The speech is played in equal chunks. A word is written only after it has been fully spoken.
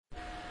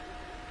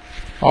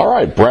All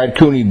right,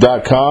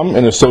 BradCooney.com,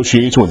 in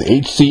association with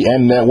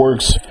HCN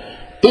Networks,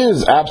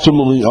 is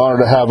absolutely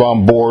honored to have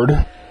on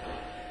board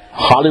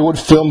Hollywood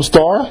film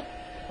star,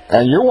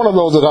 and you're one of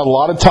those that got a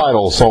lot of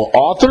titles. So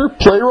author,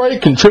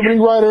 playwright,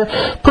 contributing writer,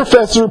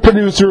 professor,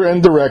 producer,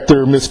 and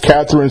director, Miss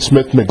Catherine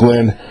Smith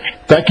McGlynn.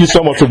 Thank you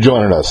so much for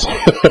joining us.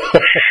 Absolutely.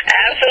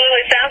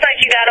 Sounds like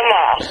you got them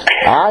all.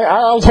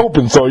 I was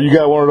hoping so. You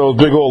got one of those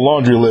big old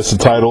laundry lists of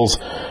titles,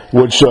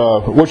 which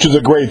is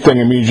a great thing.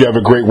 It means you have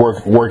a great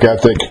work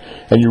ethic,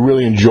 and you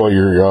really enjoy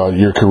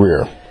your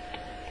career.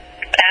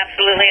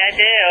 Absolutely, I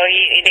do.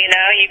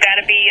 You got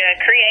to be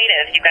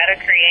creative. You got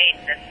to create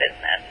in this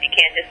business. You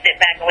can't just sit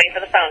back and wait for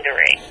the phone to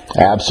ring.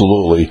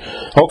 Absolutely.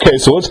 Okay,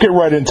 so let's get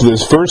right into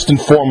this. First and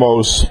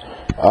foremost,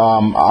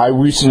 I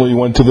recently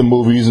went to the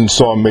movies and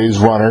saw Maze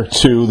Runner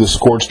 2, The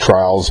Scorch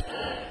Trials,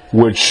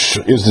 which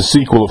is the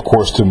sequel, of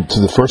course, to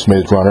the first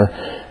Maze Runner.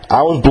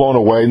 I was blown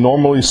away.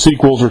 Normally,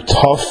 sequels are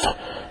tough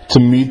to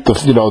meet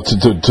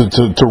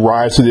to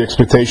rise to the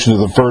expectations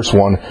of the first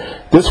one.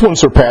 This one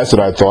surpassed it,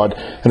 I thought.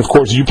 And of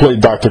course, you played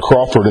Dr.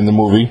 Crawford in the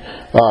movie.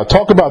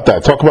 Talk about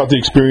that. Talk about the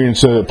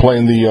experience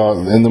playing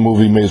in the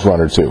movie Maze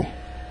Runner 2.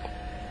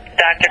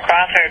 Dr.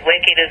 Crawford,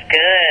 wicked is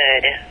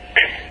good.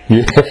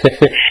 Yeah.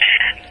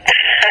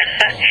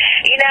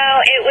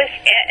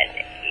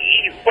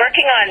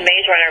 Working on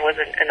Maze Runner was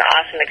an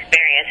awesome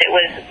experience. It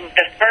was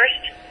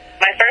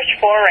my first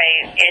foray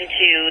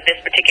into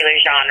this particular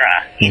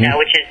genre,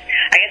 which is,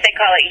 I guess they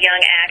call it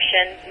young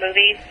action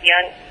movies,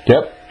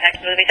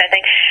 action movies, I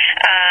think.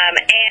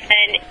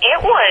 And it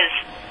was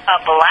a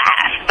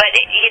blast, but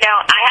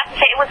I have to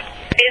say it was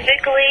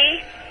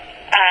physically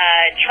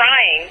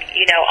trying,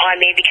 on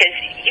me, because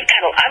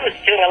I was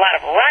doing a lot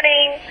of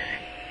running.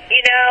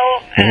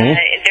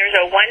 There's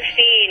one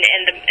scene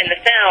in the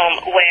film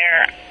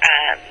where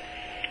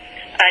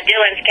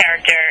Dylan's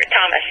character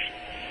Thomas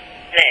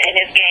and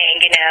his gang,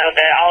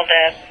 all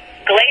the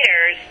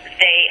Gladers,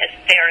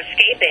 they're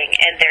escaping,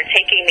 and they're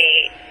taking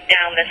me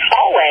down this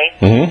hallway,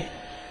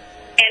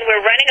 and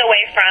we're running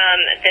away from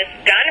this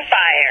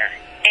gunfire.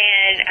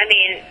 And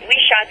we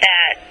shot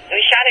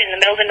it in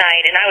the middle of the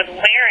night, and I was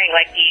wearing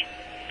like these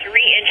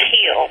 3-inch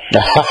heels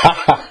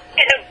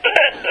and a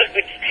boot.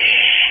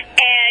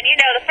 And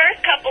the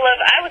first couple of,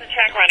 I was a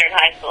track runner in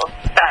high school,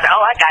 thought,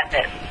 I got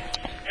this.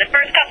 The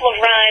first couple of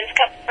runs,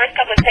 first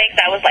couple of takes,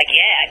 I was like,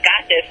 yeah, I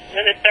got this. And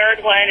then the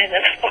third one, and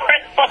then the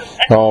fourth one.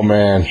 Oh,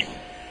 man.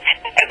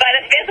 And by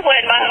the fifth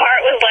one, my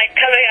heart was like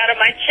coming out of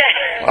my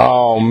chest.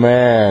 Oh,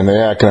 man.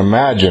 Yeah, I can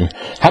imagine.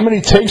 How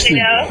many takes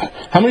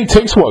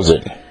was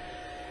it?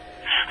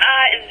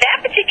 That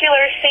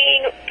particular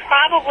scene,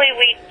 probably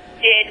we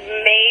did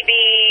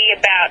maybe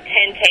about 10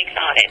 takes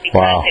on it,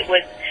 because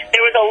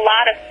there was a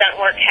lot of stunt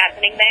work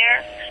happening there.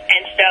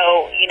 And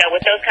so,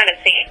 with those kind of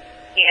scenes,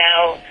 you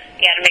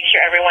got to make sure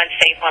everyone's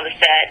safe on the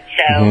set.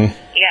 So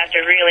you have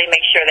to really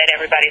make sure that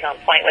everybody's on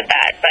point with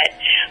that. But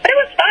it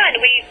was fun.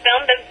 We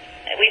filmed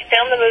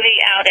the movie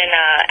out in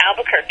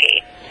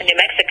Albuquerque, in New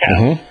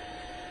Mexico.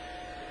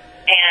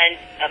 And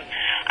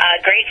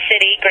great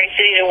city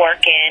to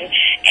work in.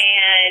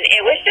 And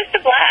it was just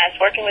a blast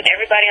working with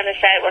everybody on the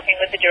set, working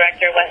with the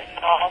director, Wes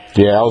Hall.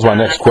 Yeah, that was my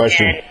next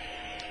question.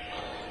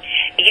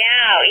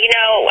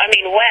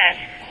 Wes.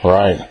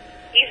 Right.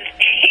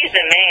 He's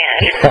a man.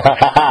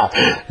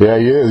 Yeah,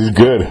 he is. He's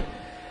good.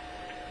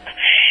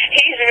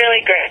 He's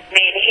really great.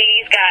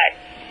 He's got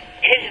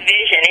his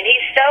vision, and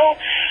he's so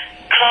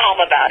calm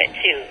about it,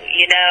 too.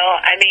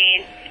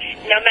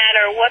 No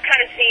matter what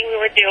kind of scene we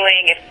were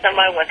doing, if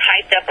someone was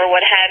hyped up or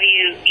what have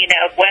you,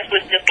 Wes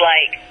was just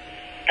like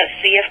a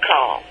sea of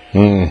calm.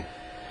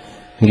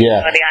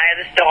 Yeah. The eye of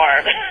the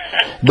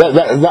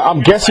storm.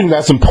 I'm guessing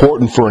that's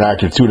important for an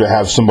actor, too, to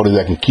have somebody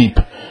that can keep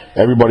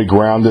everybody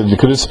grounded,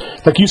 because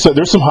like you said,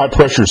 there's some high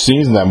pressure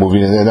scenes in that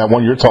movie, and that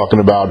one you're talking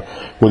about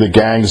where the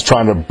gang's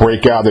trying to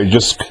break out. They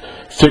just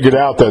figured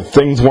out that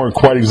things weren't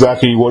quite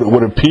exactly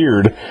what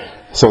appeared,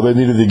 so they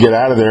needed to get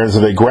out of there, and so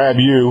they grab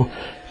you,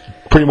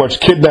 pretty much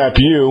kidnap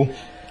you,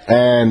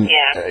 and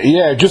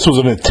it just was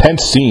an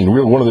intense scene.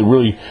 One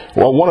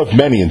of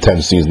many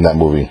intense scenes in that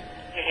movie.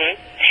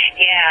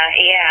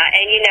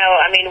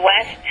 And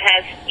Wes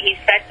he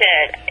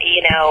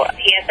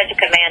has such a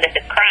command of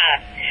the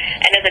craft.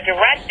 And as a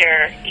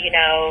director,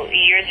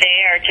 you're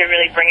there to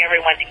really bring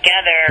everyone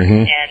together,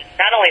 and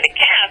not only the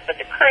cast, but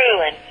the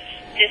crew, and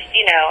just,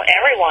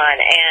 everyone.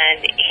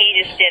 And he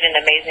just did an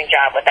amazing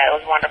job with that. It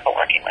was wonderful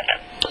working with him.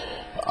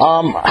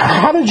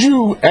 How did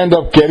you end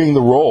up getting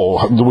the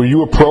role? Were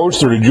you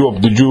approached, or did you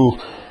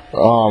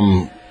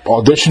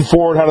audition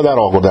for it? How did that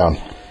all go down?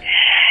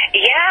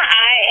 Yeah,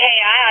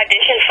 I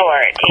auditioned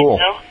for it. Cool.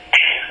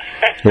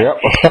 Yep.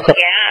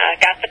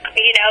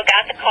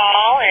 Got the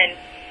call and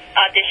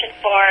auditioned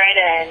for it,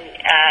 and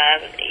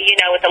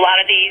with a lot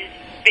of these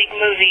big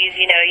movies,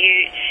 you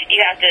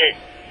have to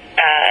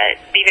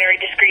be very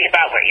discreet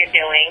about what you're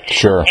doing.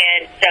 Sure.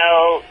 And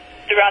so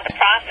throughout the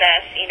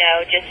process,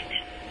 just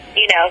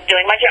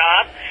doing my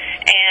job,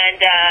 and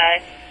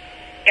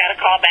got a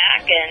call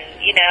back, and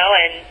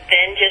and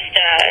then just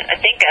I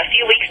think a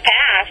few weeks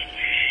passed,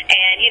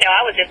 and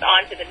I was just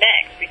on to the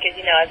next because,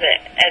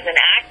 as an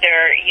actor,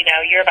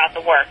 you're about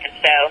the work, and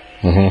so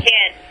you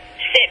can't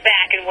sit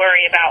back and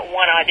worry about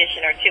one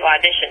audition or two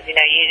auditions. You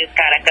just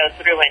got to go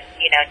through and,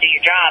 do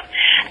your job.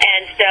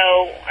 And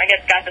so I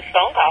just got this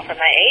phone call from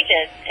my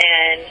agent,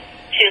 and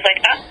she was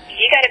like, oh,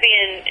 you got to be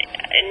in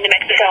New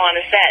Mexico on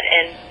the set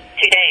in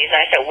 2 days.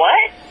 And I said,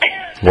 what?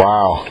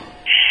 Wow.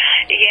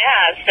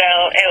 Yeah,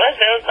 so it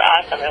was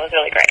awesome. It was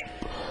really great.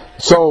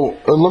 So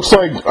it looks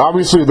like,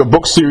 obviously, the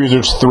book series,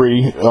 there's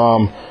 3,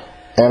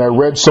 and I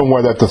read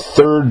somewhere that the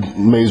 3rd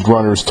Maze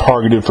Runner is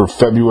targeted for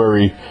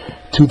February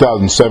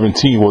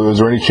 2017. Well, is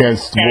there any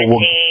chance?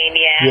 17,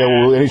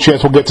 any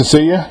chance we'll get to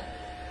see you?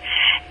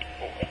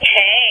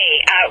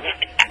 Hey,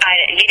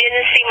 you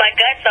didn't see my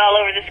guts all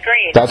over the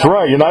screen. That's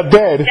right. You're not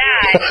dead. Not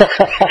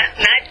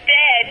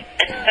dead.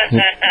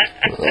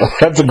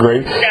 That's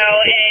great. So,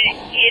 and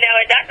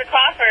Dr.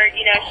 Crawford,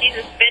 she's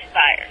a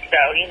spitfire. So,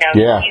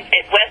 Yeah.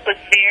 Wes was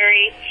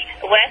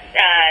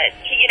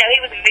he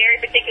was very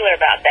particular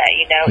about that.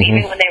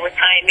 Even when they were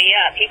tying me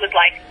up, he was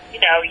like,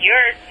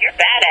 you're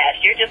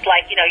badass. You're just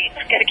like, you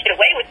just got to get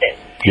away with this.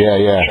 Yeah.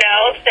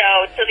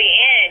 So to the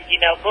end,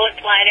 bullets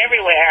flying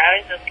everywhere. I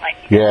was just like,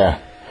 yeah.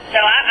 So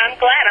I'm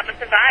glad I'm a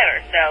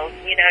survivor. So,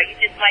 you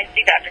just might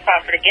see Dr.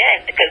 Crawford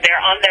again because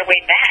they're on their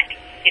way back,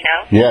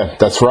 Yeah,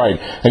 that's right.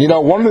 And,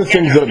 one of the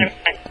things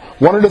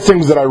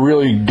that I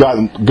really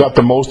got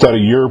the most out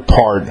of your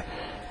part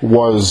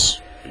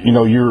was,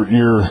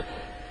 you're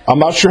I'm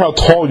not sure how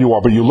tall you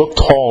are, but you look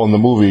tall in the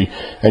movie,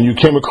 and you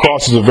came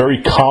across as a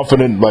very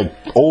confident, like,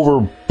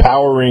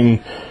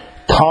 overpowering,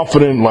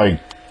 confident, like,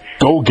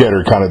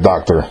 go-getter kind of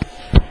doctor.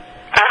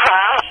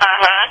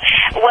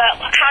 Well,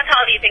 how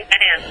tall do you think I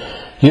am?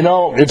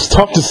 It's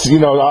tough to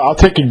see. I'll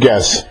take a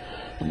guess.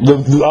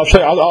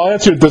 I'll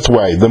answer it this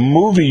way. The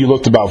movie, you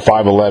looked about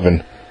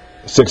 5'11",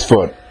 6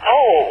 foot.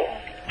 Oh,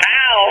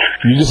 wow.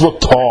 You just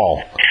look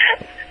tall.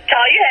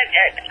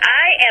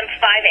 I am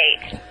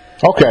 5'8".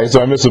 Okay, so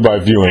I missed it by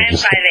a few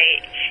inches. I'm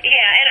 5'8". Yeah,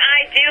 and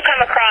I do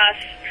come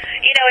across,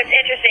 it's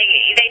interesting.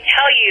 They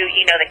tell you,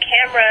 the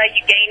camera,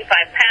 you gain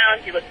 5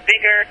 pounds, you look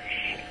bigger,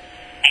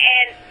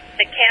 and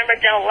the camera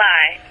don't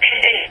lie.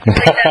 It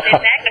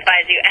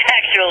magnifies you,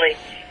 actually.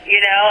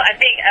 I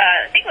think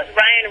it was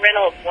Ryan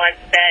Reynolds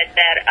once said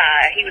that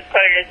he was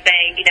quoted as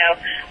saying,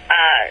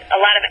 a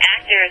lot of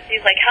actors,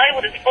 he's like,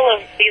 Hollywood is full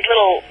of these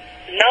little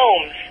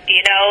gnomes,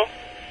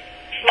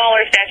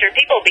 smaller stature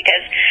people because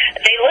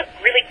they look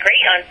really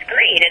great on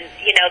screen, and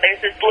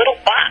there's this little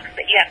box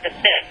that you have to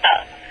fit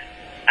up.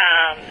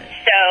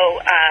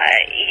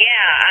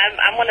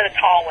 I'm one of the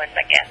tall ones,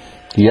 I guess.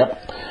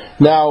 Yep.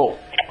 Now,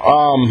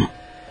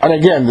 and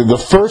again, the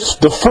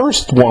first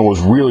one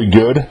was really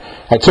good.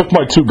 I took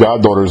my 2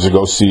 goddaughters to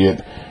go see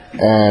it,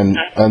 and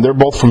they're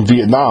both from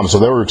Vietnam, so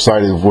they were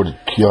excited.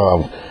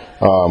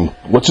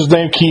 What's his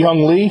name? Ki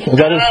Hung Lee? Is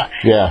that his?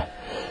 Yeah.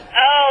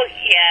 Oh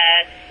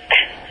yes.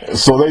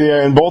 So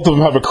and both of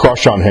them have a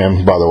crush on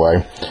him, by the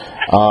way,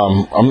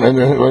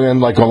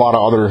 and like a lot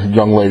of other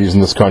young ladies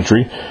in this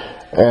country.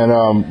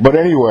 And but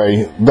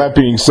anyway, that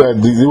being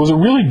said, it was a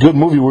really good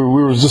movie. We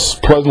were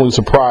just pleasantly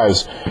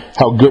surprised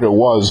how good it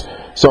was.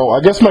 So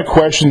I guess my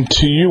question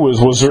to you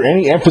was there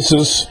any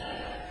emphasis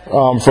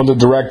from the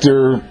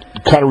director,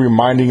 kind of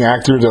reminding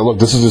actors that, look,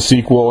 this is a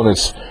sequel, and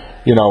it's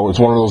it's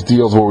one of those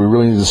deals where we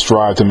really need to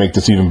strive to make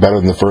this even better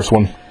than the first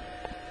one?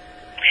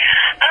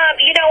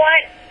 You know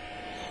what?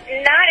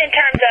 Not in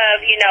terms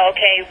of,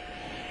 okay,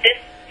 this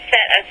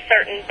set a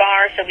certain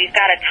bar, so we've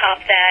got to top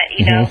that,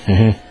 because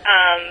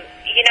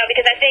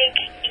I think,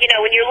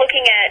 when you're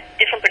looking at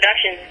different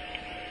productions,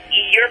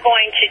 you're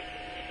going to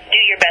do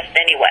your best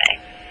anyway.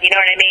 You know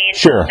what I mean?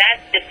 Sure.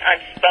 That's just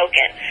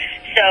unspoken.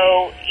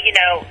 So,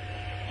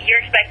 you're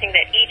expecting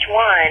that each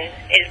one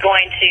is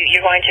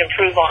you're going to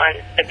improve on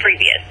the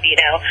previous,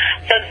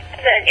 So this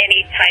isn't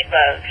any type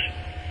of,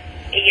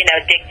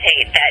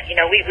 dictate that,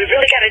 we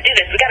really got to do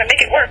this. We got to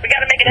make it work. We got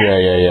to make it happen.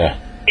 Yeah.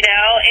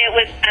 It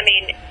was, I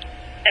mean,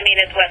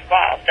 it's Wes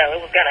Ball, so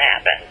it was going to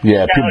happen.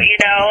 Yeah. So, he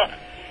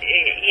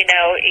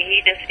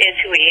just is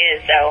who he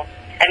is. So,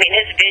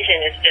 his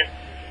vision is just,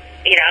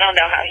 I don't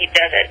know how he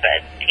does it,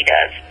 but he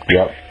does.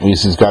 Yep.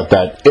 He's got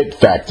that it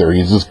factor.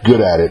 He's just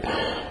good at it.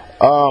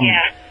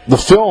 Yeah. The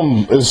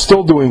film is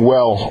still doing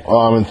well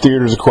in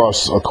theaters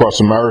across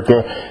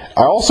America.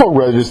 I also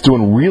read it's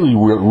doing really,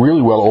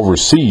 really well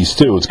overseas,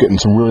 too. It's getting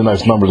some really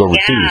nice numbers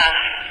overseas.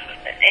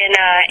 Yeah. In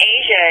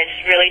Asia,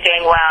 it's really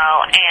doing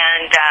well.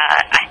 And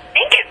I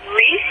think it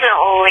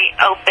recently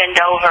opened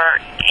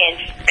over in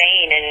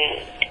Spain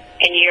and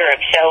in Europe.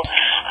 So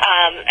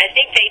I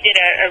think they did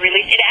a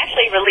release. It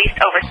actually released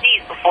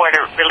overseas before it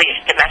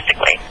released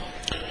domestically.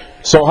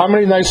 So how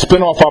many nice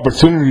spin-off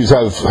opportunities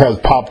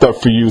have popped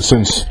up for you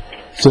since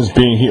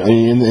being here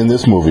in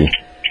this movie?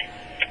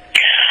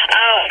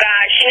 Oh,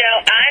 gosh.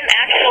 I'm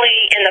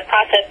actually in the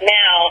process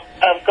now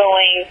of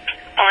going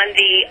on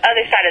the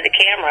other side of the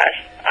cameras.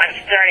 I'm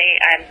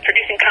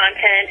producing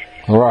content.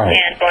 Right.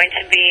 And going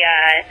to be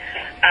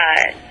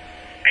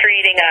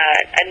creating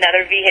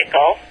another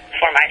vehicle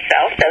for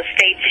myself, so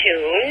stay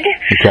tuned.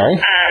 Okay.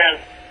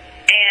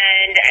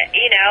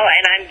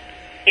 and I'm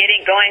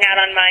going out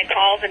on my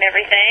calls and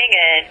everything,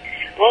 and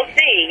we'll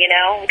see.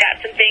 We've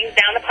got some things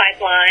down the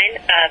pipeline,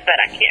 but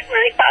I can't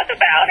really talk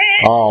about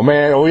it. Oh,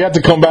 man, we have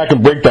to come back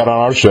and break that on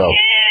our show.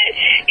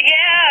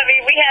 Yeah, I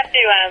mean, we have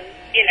to,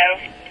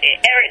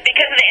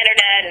 because of the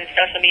internet and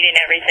social media and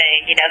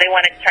everything, they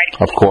want to try to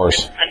keep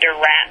it under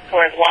wraps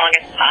for as long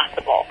as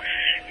possible.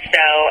 So,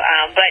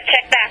 but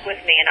check back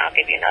with me and I'll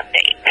give you an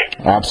update.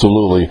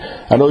 Absolutely.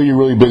 I know you're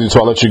really busy,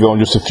 so I'll let you go in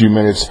just a few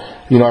minutes.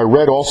 I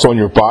read also in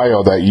your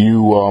bio that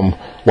you,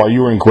 while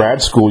you were in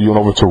grad school, you went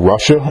over to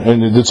Russia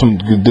and you did some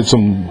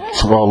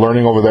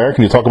learning over there.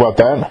 Can you talk about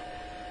that?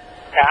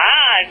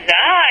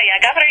 Я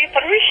говорю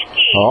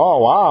по-русски. Oh,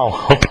 wow.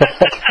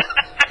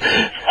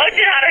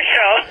 Очень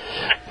хорошо.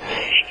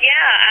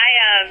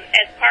 Yeah,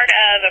 as part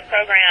of a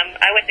program,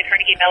 I went to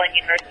Carnegie Mellon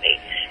University,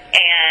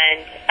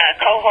 and a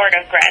cohort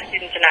of grad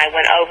students and I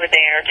went over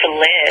there to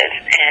live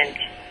and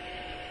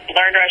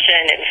learn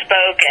Russian and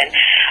spoke and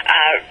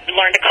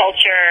learned the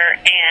culture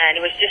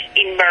and was just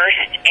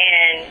immersed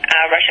in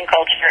Russian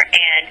culture.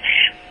 And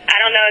I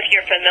don't know if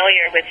you're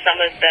familiar with some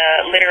of the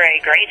literary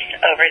greats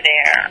over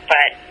there,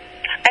 but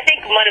I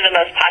think one of the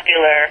most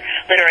popular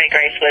literary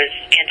greats was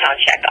Anton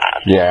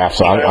Chekhov. Yeah,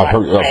 absolutely. I've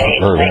heard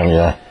of him,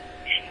 yeah.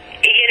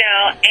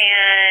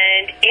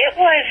 And it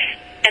was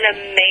an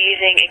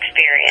amazing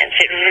experience.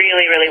 It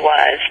really, really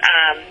was.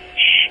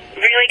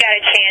 Really got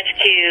a chance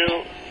to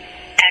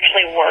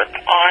actually work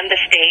on the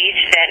stage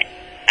that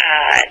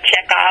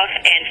Chekhov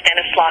and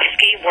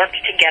Stanislavski worked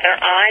together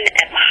on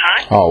at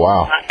Mahat. Oh,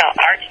 wow. The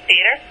Arts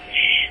Theater.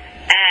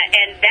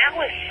 And that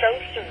was so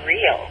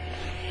surreal.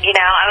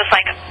 I was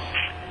like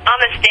on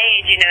the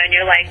stage, and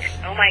you're like,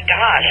 oh my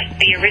gosh,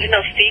 the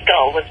original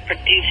Seagull was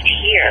produced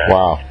here.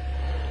 Wow.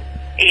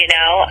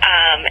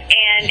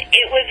 And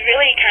it was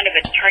really kind of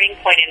a turning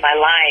point in my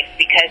life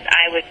because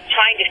I was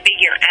trying to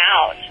figure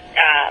out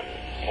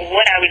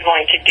what I was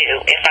going to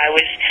do, if I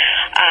was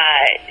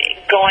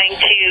going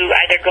to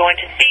either go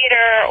into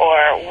theater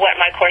or what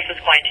my course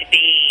was going to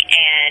be.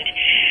 And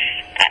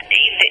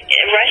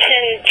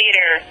Russian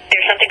theater,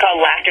 there's something called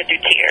laughter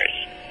through tears,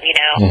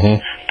 Mm-hmm.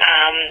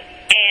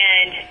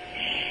 And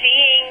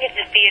seeing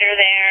the theater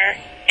there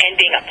and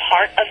being a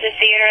part of the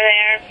theater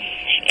there,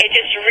 it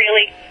just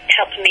really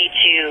helped me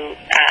to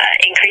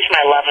increase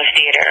my love of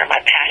theater, my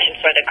passion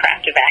for the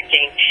craft of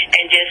acting,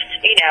 and just,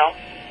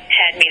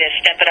 had me to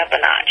step it up a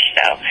notch.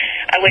 So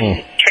I wouldn't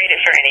trade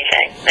it for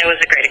anything. It was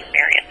a great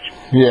experience.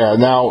 Yeah.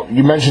 Now,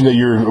 you mentioned that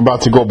you're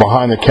about to go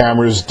behind the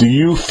cameras. Do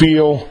you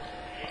feel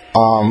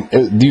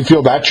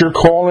that's your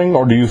calling,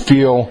 or do you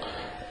feel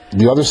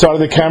the other side of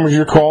the cameras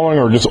you're calling,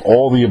 or just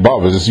all the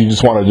above? Is this, you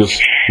just want to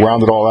just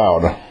round it all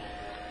out? Well,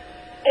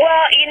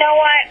 you know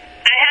what?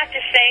 I have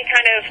to say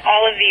kind of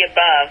all of the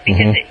above,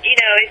 because, if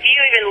you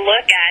even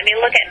look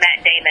at Matt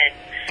Damon.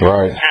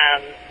 Right.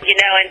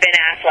 And Ben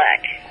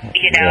Affleck,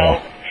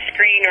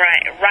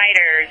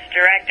 screenwriters,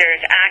 directors,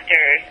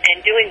 actors,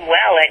 and doing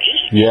well at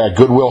each. Yeah,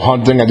 Good Will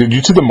Hunting. Did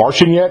you see The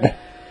Martian yet? No,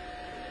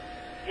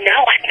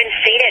 I haven't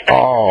seen it, but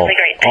it's really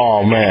great.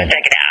 Oh, man.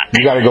 Check it out.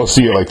 You got to go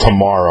see it,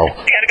 tomorrow. You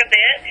got to go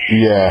see it?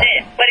 Yeah.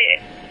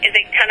 Is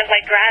it kind of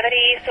like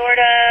Gravity, sort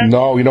of?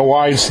 No, you know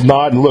why it's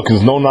not? Look,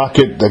 there's no knock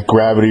at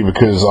Gravity,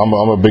 because I'm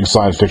a big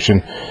science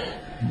fiction.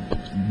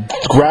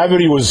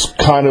 Gravity was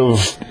kind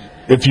of,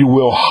 if you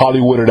will,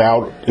 Hollywooded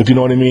out, if you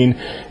know what I mean.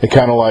 It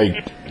kind of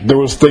there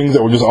was things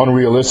that were just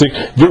unrealistic.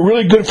 They're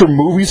really good for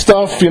movie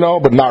stuff,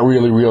 but not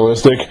really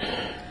realistic.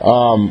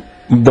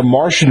 The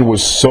Martian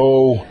was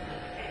so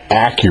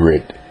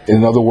accurate.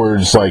 In other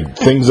words,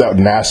 things that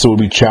NASA would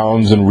be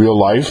challenged in real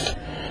life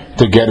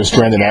to get a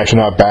stranded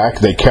astronaut back,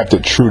 they kept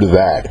it true to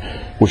that,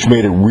 which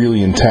made it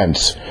really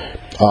intense.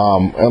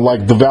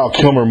 And the Val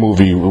Kilmer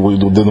movie,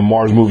 the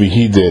Mars movie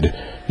he did,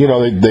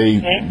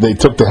 they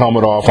took the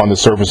helmet off on the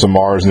surface of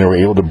Mars and they were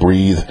able to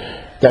breathe.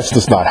 That's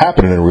just not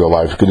happening in real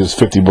life, because it's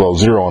 50 below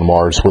zero on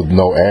Mars with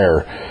no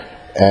air.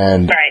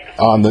 And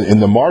in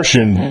The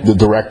Martian, the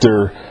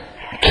director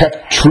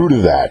kept true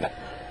to that.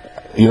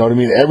 You know what I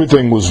mean?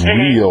 Everything was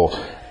real,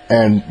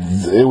 and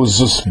it was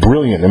just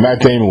brilliant. And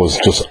Matt Damon was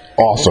just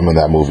awesome in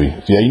that movie.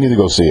 Yeah, you need to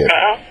go see it. All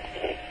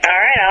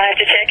right, I'll have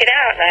to check it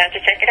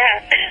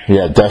out.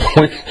 Yeah,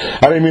 definitely.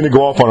 I didn't mean to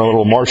go off on a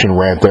little Martian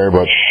rant there,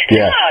 but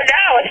yeah.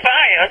 No, it's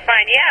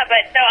fine. Yeah,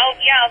 but so I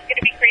was going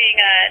to be creating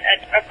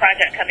a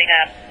project coming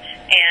up,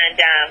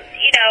 and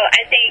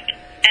I think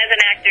as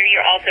an actor,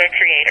 you're also a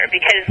creator,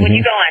 because when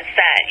you go on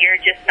set, you're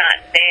just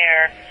not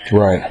there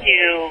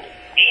to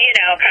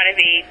kind of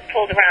be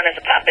pulled around as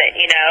a puppet,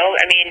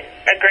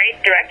 a great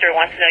director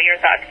wants to know your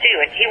thoughts too,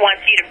 and he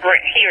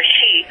or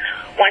she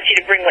wants you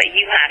to bring what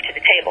you have to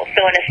the table. So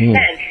in a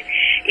sense,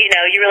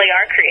 you really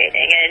are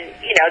creating, and,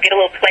 get a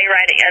little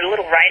playwriting, a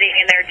little writing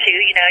in there too,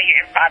 you're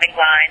improvising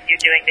lines,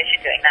 you're doing this,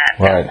 you're doing that.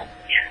 Right.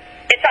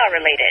 It's all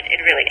related. It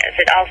really is.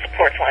 It all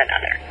supports one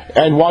another.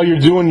 And while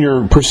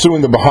you're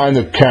pursuing the behind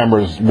the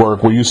cameras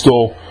work, will you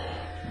still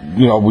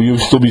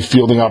be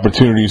fielding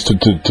opportunities to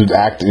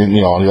act in,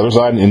 on the other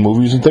side in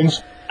movies and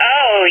things?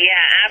 Oh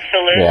yeah,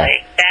 absolutely. Yeah.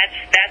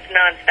 That's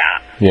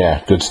nonstop.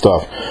 Yeah, good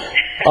stuff.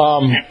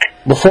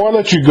 before I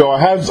let you go, I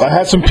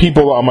had some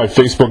people on my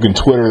Facebook and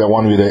Twitter that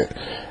wanted me to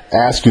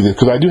ask you this,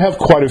 because I do have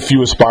quite a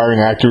few aspiring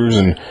actors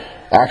and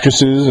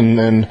actresses, and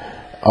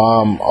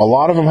a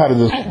lot of them had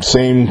the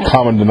same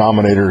common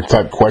denominator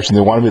type question.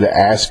 They wanted me to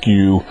ask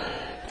you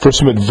for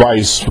some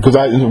advice, because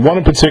one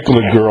in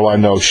particular girl I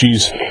know,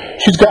 she's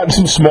gotten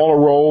some smaller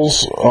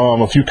roles,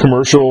 a few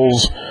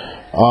commercials,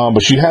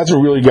 but she hasn't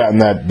really gotten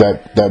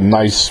that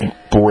nice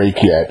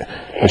break yet.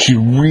 And she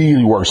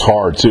really works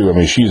hard too. I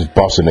mean, she's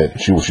busting it.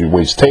 She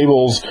waits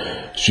tables.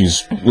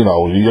 She's,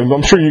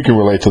 I'm sure you can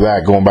relate to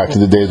that, going back to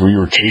the days where you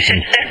were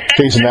chasing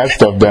that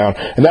stuff down.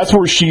 And that's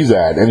where she's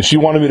at. And she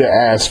wanted me to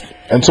ask,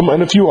 and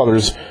a few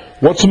others,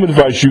 what's some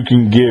advice you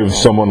can give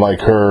someone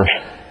like her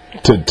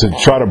to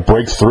try to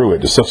break through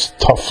it? It's such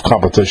tough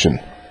competition.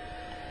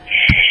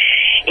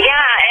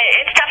 Yeah,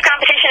 it's tough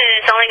competition, and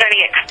it's only going to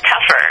get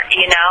tougher,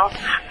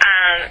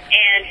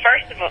 And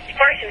first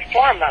and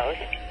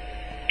foremost,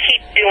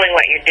 keep doing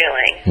what you're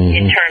doing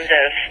in terms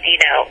of,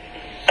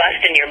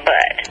 busting your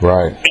butt.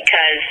 Right.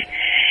 Because,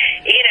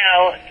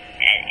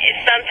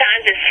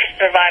 sometimes it's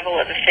survival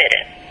of the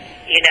fittest,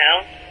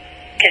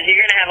 because you're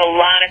going to have a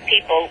lot of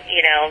people,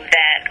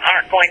 that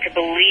aren't going to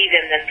believe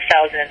in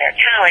themselves and in their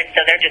talent,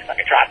 so they're just going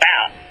to drop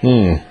out.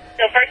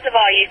 So first of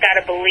all, you've got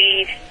to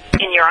believe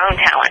in your own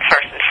talent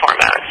first and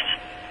foremost,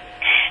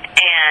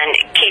 and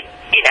keep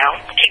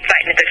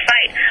fighting the good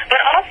fight.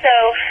 But also,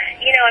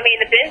 I've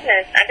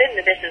been in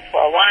the business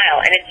for a while,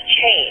 and it's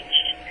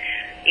changed.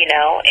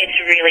 It's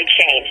really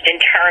changed in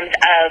terms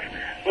of,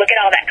 look at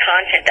all that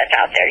content that's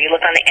out there. You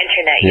look on the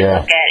internet, you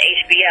look at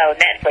HBO,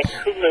 Netflix,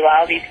 Hulu,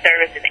 all these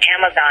services,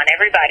 Amazon,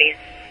 everybody's,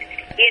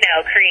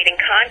 creating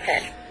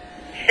content.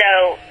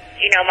 So,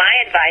 my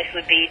advice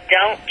would be,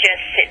 don't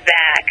just sit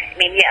back. I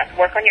mean, yes,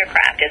 work on your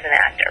craft as an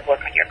actor,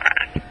 work on your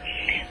craft.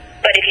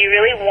 But if you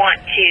really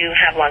want to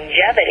have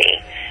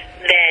longevity,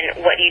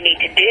 then what you need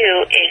to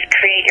do is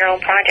create your own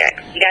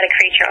projects. You got to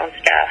create your own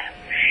stuff.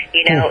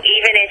 Even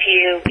if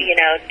you,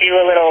 do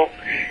a little,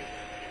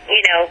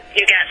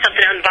 you got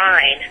something on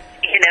Vine,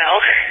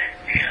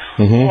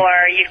 or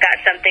you've got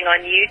something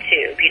on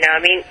YouTube, you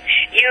got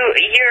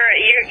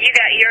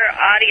your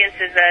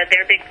audiences,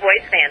 they're big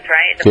Boys fans,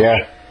 right?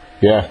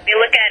 Yeah. You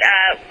look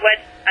at, what,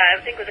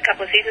 I think it was a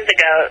couple of seasons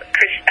ago,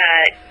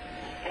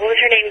 what was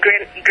her name,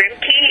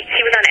 Grimke?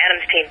 She was on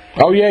Adam's team.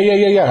 Oh,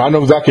 yeah. I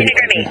know exactly.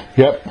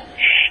 Yep.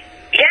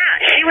 Yeah,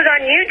 she was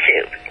on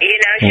YouTube.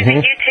 She's a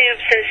YouTube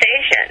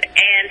sensation.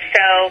 And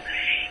so,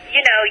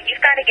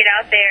 you've got to get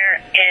out there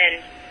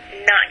and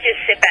not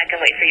just sit back and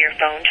wait for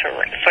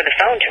the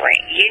phone to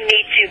ring. You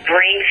need to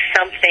bring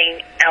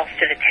something else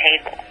to the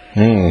table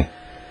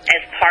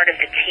as part of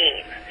the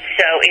team.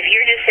 So if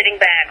you're just sitting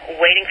back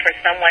waiting for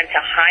someone to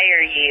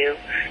hire you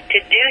to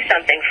do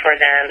something for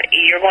them,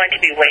 you're going to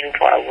be waiting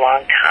for a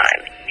long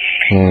time.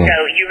 So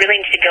you really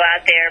need to go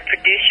out there,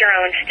 produce your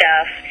own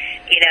stuff,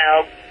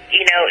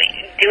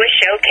 do a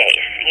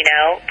showcase,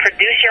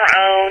 produce your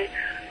own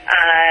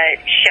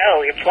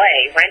show, your play,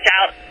 rent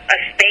out a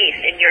space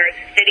in your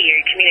city or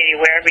your community,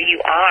 wherever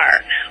you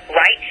are.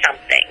 Write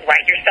something,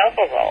 write yourself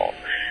a role,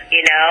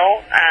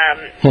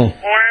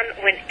 perform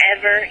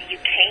whenever you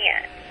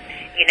can.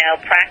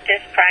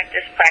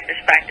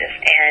 Practice,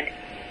 and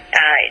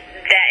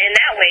in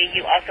that way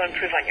you also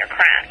improve on your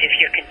craft if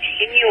you're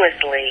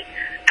continuously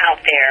out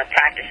there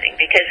practicing.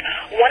 Because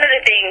one of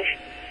the things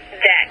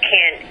that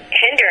can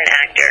hinder an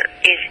actor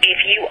is if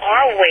you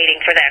are waiting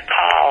for that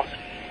call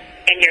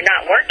and you're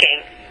not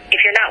working.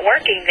 If you're not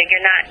working, then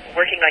you're not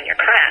working on your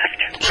craft.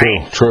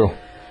 True.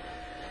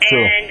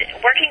 And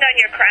working on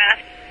your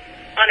craft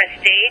on a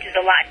stage is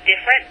a lot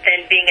different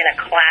than being in a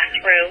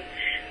classroom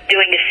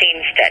doing a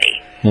scene study.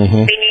 I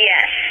mean,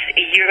 yes,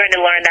 you're going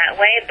to learn that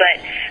way,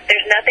 but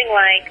there's nothing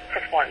like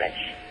performance.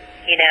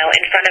 In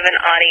front of an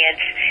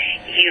audience,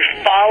 you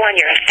fall on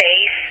your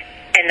face,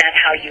 and that's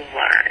how you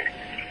learn.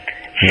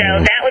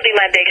 So that would be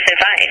my biggest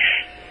advice.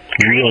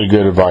 Really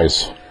good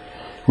advice.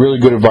 Really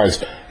good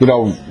advice.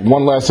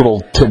 One last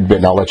little tidbit,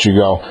 and I'll let you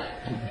go.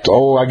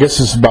 I guess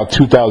this is about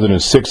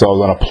 2006. I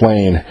was on a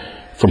plane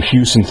from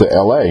Houston to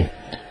L.A.,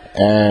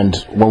 and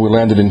when we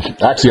landed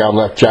I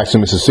left Jackson,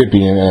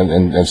 Mississippi,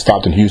 and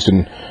stopped in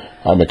Houston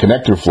on the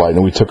connector flight,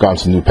 and we took on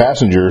some new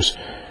passengers.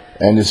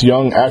 And this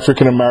young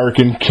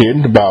African-American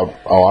kid, about,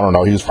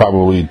 he was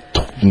probably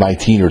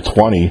 19 or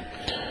 20,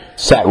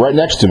 sat right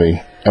next to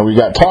me, and we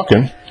got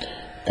talking,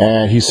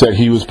 and he said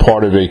he was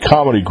part of a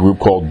comedy group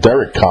called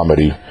Derrick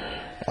Comedy,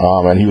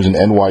 and he was an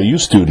NYU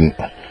student,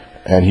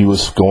 and he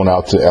was going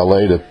out to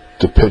L.A.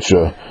 to pitch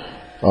a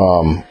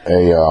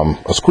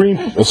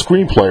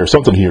screenplay or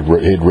something he had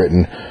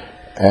written,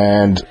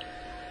 and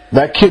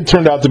that kid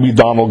turned out to be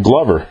Donald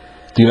Glover.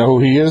 Do you know who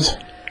he is?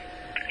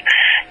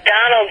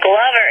 Donald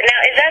Glover.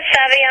 Now, is that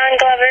Savion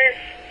Glover?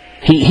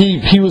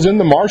 He was in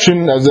The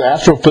Martian as an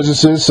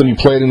astrophysicist, and he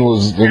played in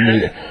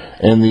the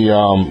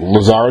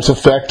Lazarus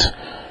Effect.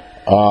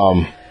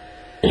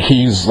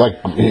 He's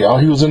like,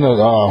 he was in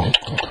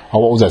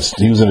what was that?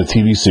 He was in a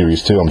TV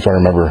series too. I'm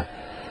trying to remember.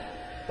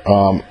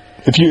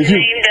 If you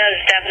name does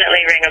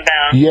definitely ring ring a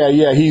bell.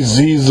 Yeah. He's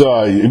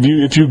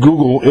if you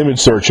Google image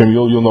search him,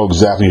 you'll know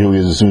exactly who he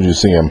is as soon as you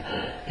see him.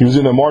 He was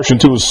in The Martian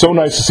too. It was so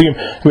nice to see him.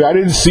 I mean, I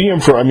didn't see him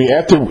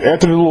after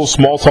the little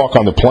small talk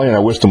on the plane, I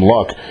wished him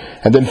luck.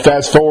 And then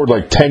fast forward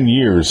like 10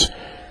 years,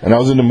 and I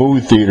was in the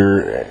movie theater,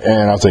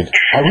 and I was like,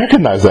 I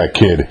recognize that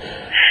kid.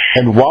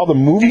 And while the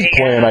movie's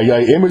playing,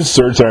 I image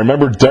searched, and I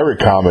remember Derek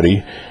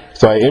Comedy,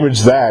 so I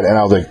imaged that, and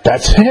I was like,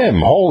 that's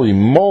him. Holy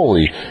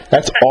moly.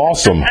 That's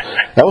awesome.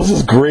 That was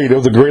just great. It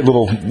was a great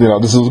little,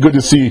 this was good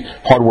to see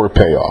hard work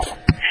pay off.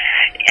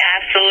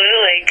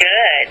 Absolutely.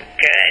 Good.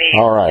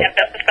 All right. Kept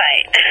up the fight.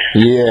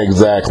 Yeah,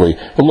 exactly.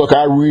 Well, look,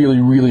 I really,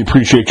 really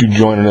appreciate you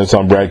joining us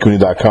on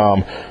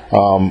BradCooney.com.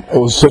 It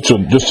was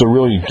just a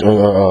really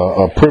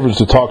privilege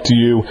to talk to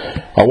you.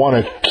 I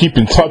want to keep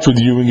in touch with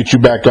you and get you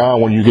back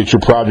on when you get your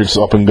projects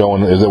up and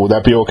going. Would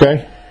that be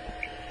okay?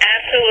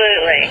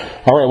 Absolutely.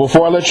 All right.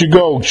 Before I let you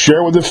go,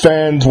 share with the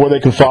fans where they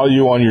can follow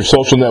you on your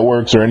social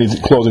networks or any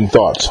closing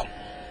thoughts.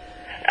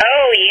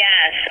 Oh,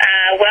 yes.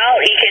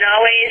 Well, you can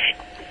always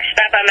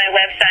stop by my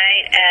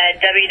website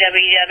at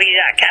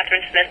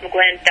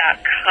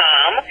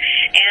www.CatherineSmithMcGlynn.com,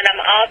 and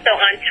I'm also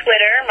on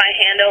Twitter. My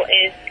handle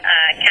is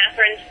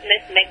Catherine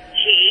Smith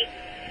McG,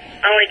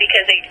 only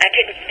because I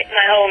couldn't fit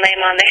my whole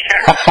name on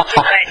there.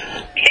 But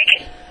you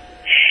can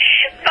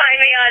find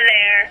me on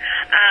there,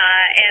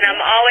 and I'm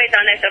always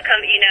on there. So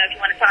come, if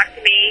you want to talk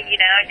to me,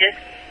 just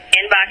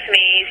inbox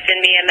me, send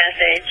me a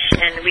message,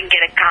 and we can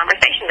get a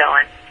conversation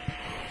going.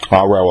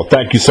 All right. Well,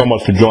 thank you so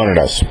much for joining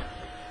us.